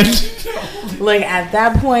hand. Like at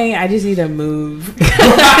that point, I just need to move,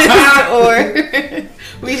 or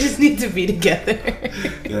we just need to be together.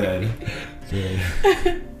 Good.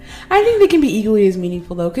 I think they can be equally as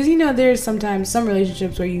meaningful though, because you know, there's sometimes some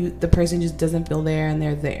relationships where the person just doesn't feel there, and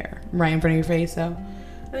they're there right in front of your face. So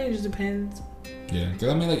I think it just depends. Yeah, because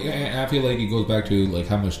I mean, like, I feel like it goes back to like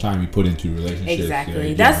how much time you put into relationships. Exactly,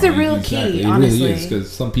 yeah, that's the real key. It honestly, really is,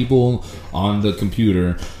 because some people on the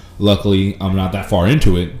computer. Luckily, I'm not that far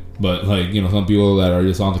into it, but like, you know, some people that are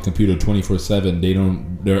just on the computer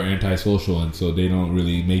 24/7, they're antisocial, and so they don't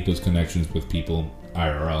really make those connections with people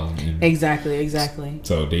IRL. And exactly.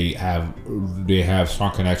 So they have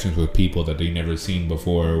strong connections with people that they never seen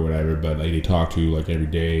before or whatever, but like they talk to like every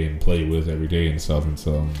day and play with every day and stuff, and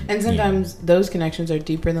so. And sometimes those connections are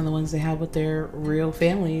deeper than the ones they have with their real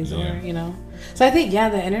families, or you know. So I think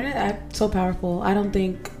the internet is so powerful.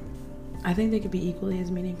 I think they could be equally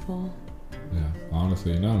as meaningful. Yeah,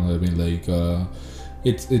 honestly, no. I mean, like,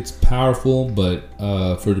 it's powerful, but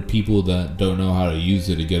for the people that don't know how to use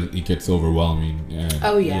it, it gets overwhelming. And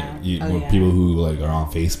people who like are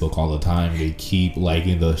on Facebook all the time, they keep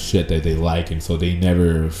liking the shit that they like, and so they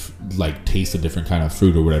never like taste a different kind of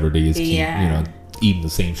fruit or whatever. They just keep, you know, eating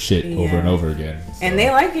the same shit over and over again. So. And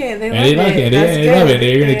they like it. They love it. They love it.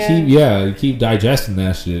 They're gonna keep digesting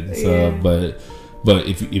that shit. So, But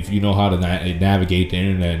if you know how to navigate the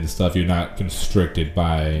internet and stuff, you're not constricted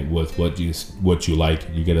by with what you like.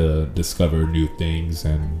 You get to discover new things,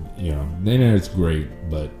 and you know, the internet's great.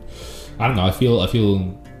 But I don't know. I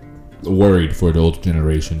feel worried for the older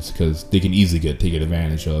generations, because they can easily get taken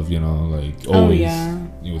advantage of. You know, like always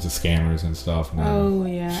with the scammers and stuff. Man. Oh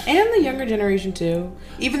yeah, and the younger generation too.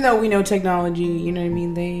 Even though we know technology, you know what I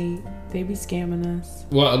mean, they be scamming us.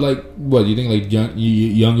 Well, like, what do you think? Like,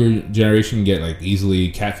 younger generation get like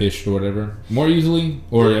easily catfished or whatever, more easily,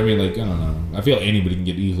 or I mean, like, I don't know. I feel anybody can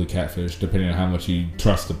get easily catfished depending on how much you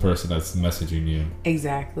trust the person that's messaging you.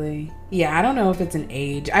 Exactly. Yeah, I don't know if it's an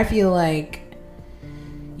age. I feel like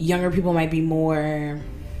younger people might be more.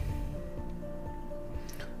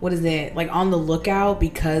 What is it, like, on the lookout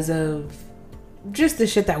because of just the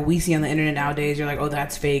shit that we see on the internet nowadays. You're like, oh,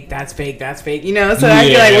 that's fake, you know. So I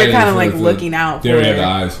feel like we're kind of like looking out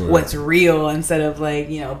for what's real, instead of like,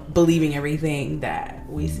 you know, believing everything that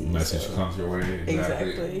we see. Message comes your way.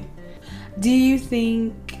 Exactly. Do you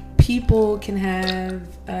think people can have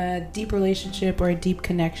a deep relationship or a deep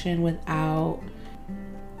connection without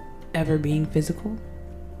ever being physical?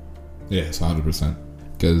 Yes, 100%.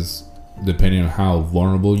 Because depending on how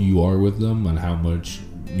vulnerable you are with them and how much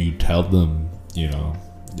you tell them, you know,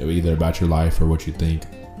 either about your life or what you think,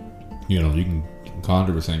 you know, you can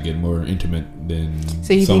 100% get more intimate than.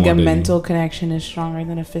 So you think a mental connection is stronger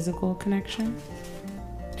than a physical connection?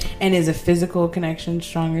 And is a physical connection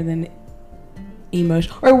stronger than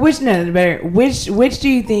emotion? Or which do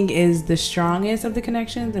you think is the strongest of the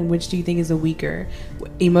connections, and which do you think is the weaker?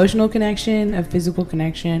 Emotional connection, a physical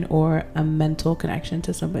connection, or a mental connection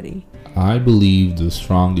to somebody? I believe the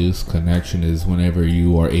strongest connection is whenever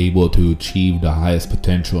you are able to achieve the highest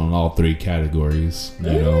potential in all three categories.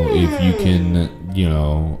 You know, if you can, you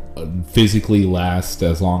know, physically last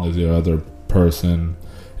as long as the other person,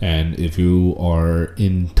 and if you are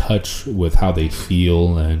in touch with how they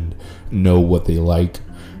feel and know what they like,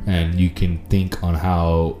 and you can think on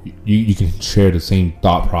how you can share the same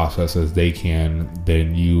thought process as they can,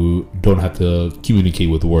 then you don't have to communicate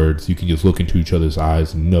with words. You can just look into each other's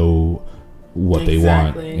eyes and know what they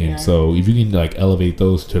want. And so if you can like elevate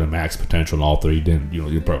those to the max potential in all three, then you know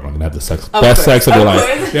you're probably not gonna have the best sex of your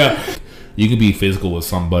life. Yeah, you can be physical with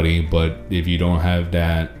somebody, but if you don't have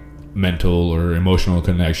that mental or emotional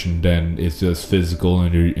connection, then it's just physical,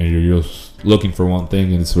 and you're just looking for one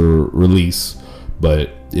thing, and it's for release.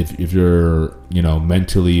 But if you're, you know,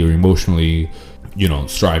 mentally or emotionally, you know,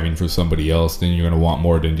 striving for somebody else, then you're gonna want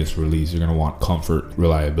more than just release. You're gonna want comfort,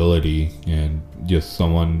 reliability, and just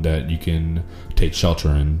someone that you can take shelter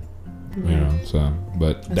in. You know, so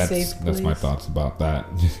but that's my thoughts about that.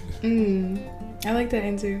 I like that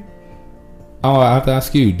answer. Oh, I have to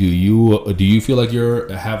ask you: do you feel like you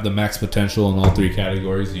have the max potential in all three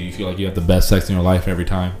categories? Do you feel like you have the best sex in your life every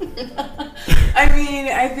time? I mean,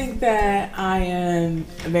 I think that I am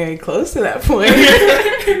very close to that point.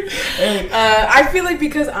 I feel like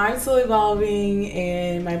because I'm still evolving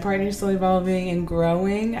and my partner's still evolving and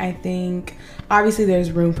growing, I think obviously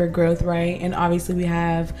there's room for growth, right? And obviously we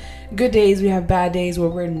have good days, we have bad days where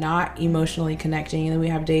we're not emotionally connecting, and then we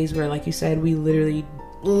have days where, like you said, we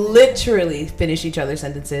literally finish each other's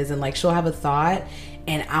sentences, and like she'll have a thought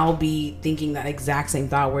and I'll be thinking that exact same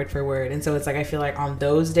thought word for word. And so it's like, I feel like on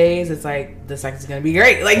those days, it's like the sex is going to be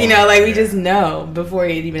great. Like, you know, like we just know before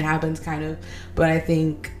it even happens kind of. But I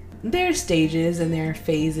think there are stages and there are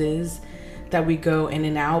phases that we go in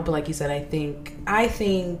and out. But like you said, I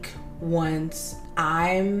think once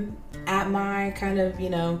I'm at my kind of, you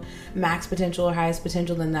know, max potential or highest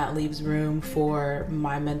potential, then that leaves room for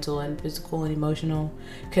my mental and physical and emotional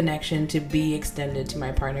connection to be extended to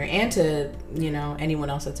my partner and to, you know, anyone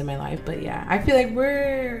else that's in my life. But yeah, I feel like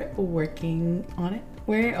we're working on it.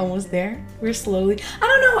 We're almost there. We're slowly. I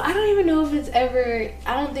don't know. I don't even know if it's ever.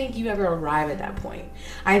 I don't think you ever arrive at that point.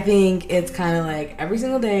 I think it's kind of like every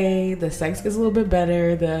single day, the sex gets a little bit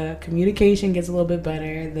better, the communication gets a little bit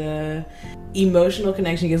better, the emotional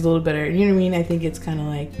connection gets a little better. You know what I mean? I think it's kind of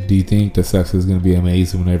like. Do you think the sex is going to be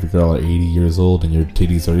amazing when every girl are 80 years old and your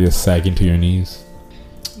titties are just sagging to your knees?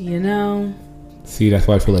 You know. See, that's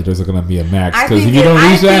why I feel like there's going to be a max. Because if you don't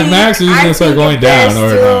reach that max, you're going to start going down.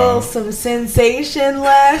 There's still some sensation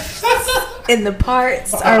left, and the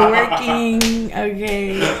parts are working.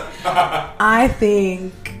 Okay, I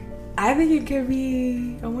think it could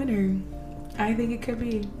be a winner. I think it could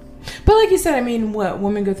be. But like you said, I mean,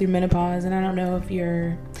 women go through menopause, and I don't know if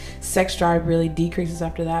your sex drive really decreases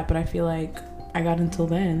after that. But I feel like I got until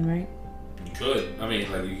then, right? You could. I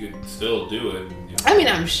mean, like you could still do it. You know? I mean,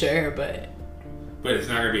 I'm sure, but it's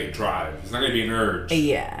not gonna be a drive. It's not gonna be an urge.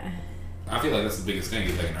 Yeah. I feel like that's the biggest thing.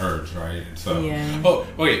 Is like an urge, right? So. Yeah. Oh,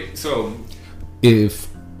 okay. So, if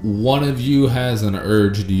one of you has an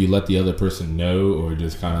urge, do you let the other person know, or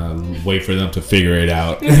just kind of wait for them to figure it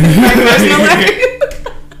out?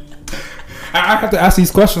 I have to ask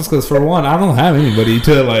these questions because, for one, I don't have anybody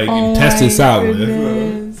to test this out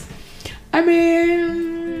with. I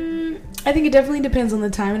mean, I think it definitely depends on the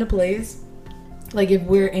time and the place. Like, if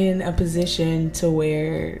we're in a position to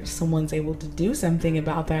where someone's able to do something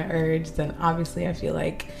about that urge, then obviously I feel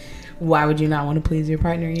like, why would you not want to please your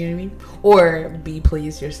partner? You know what I mean? Or be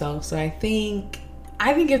pleased yourself. So I think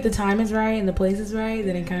if the time is right and the place is right,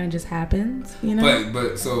 then it kind of just happens, you know.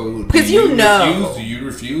 But so because do you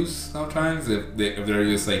refuse sometimes if they're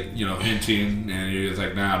just like, you know, hinting and you're just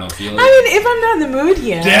like, nah, I don't feel it. I mean, if I'm not in the mood,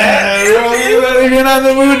 yeah. Yeah, if you're not in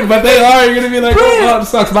the mood, but they are, you're gonna be like, oh, it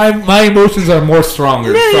sucks. My emotions are more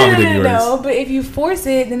stronger than yours. No, but if you force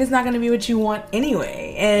it, then it's not gonna be what you want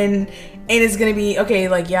anyway, and it's gonna be okay.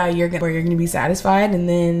 Like, yeah, you're gonna be satisfied, and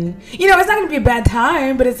then, you know, it's not gonna be a bad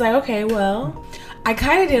time, but it's like, okay, well, I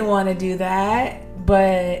kind of didn't want to do that,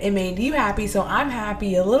 but it made you happy, so I'm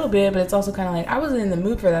happy a little bit, but it's also kind of like, I wasn't in the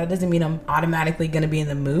mood for that. It doesn't mean I'm automatically going to be in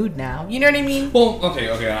the mood now. You know what I mean? Well, okay.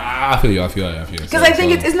 I feel you. Because I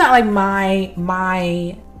think it's not like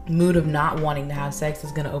my mood of not wanting to have sex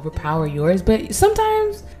is going to overpower yours, but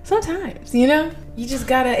sometimes, you know, you just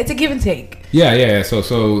gotta, it's a give and take. Yeah.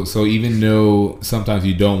 So even though sometimes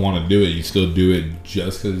you don't want to do it, you still do it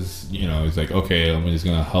just because, you know, it's like, okay, I'm just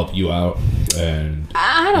gonna help you out. And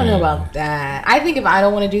I don't know about that. I think if I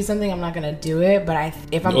don't want to do something, I'm not gonna do it. But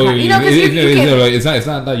if I'm, you know, it's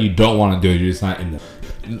not that you don't want to do it. You're just not in the.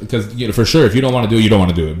 Because, you know, for sure, if you don't want to do it, you don't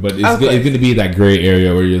want to do it. But it's going to be that gray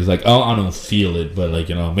area where you're just like, oh, I don't feel it. But, like,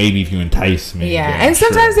 you know, maybe if you entice me. Yeah, and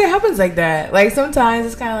sometimes it happens like that. Like, sometimes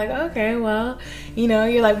it's kind of like, okay, well, you know,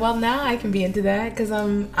 you're like, well, now I can be into that because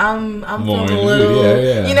I'm feeling a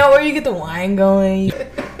little, you know, where you get the wine going.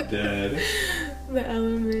 Dead. The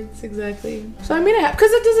elements, exactly. So I mean,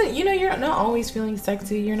 because it doesn't, you know, you're not always feeling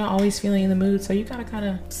sexy. You're not always feeling in the mood. So you gotta kind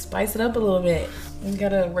of spice it up a little bit. You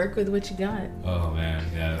gotta work with what you got. Oh man,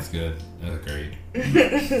 yeah, that's good. That's great.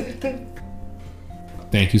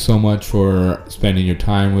 Thank you so much for spending your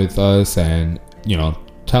time with us and, you know,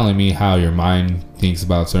 telling me how your mind thinks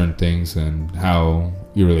about certain things and how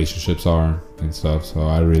your relationships are and stuff. So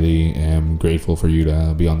I really am grateful for you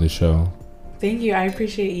to be on this show. Thank you. I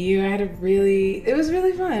appreciate you. It was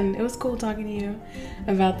really fun. It was cool talking to you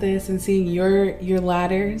about this and seeing your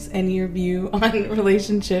ladders and your view on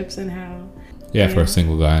relationships and how. Yeah, for a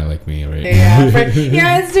single guy like me, right? Yeah,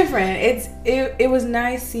 yeah, it's different. It was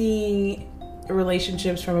nice seeing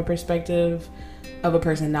relationships from a perspective of a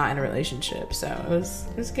person not in a relationship. So it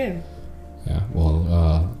was good. Yeah,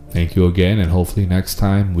 well, thank you again, and hopefully next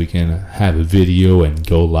time we can have a video and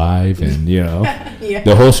go live and, you know, yeah.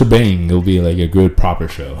 The whole shebang. It'll be like a good, proper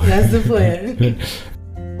show. That's the plan.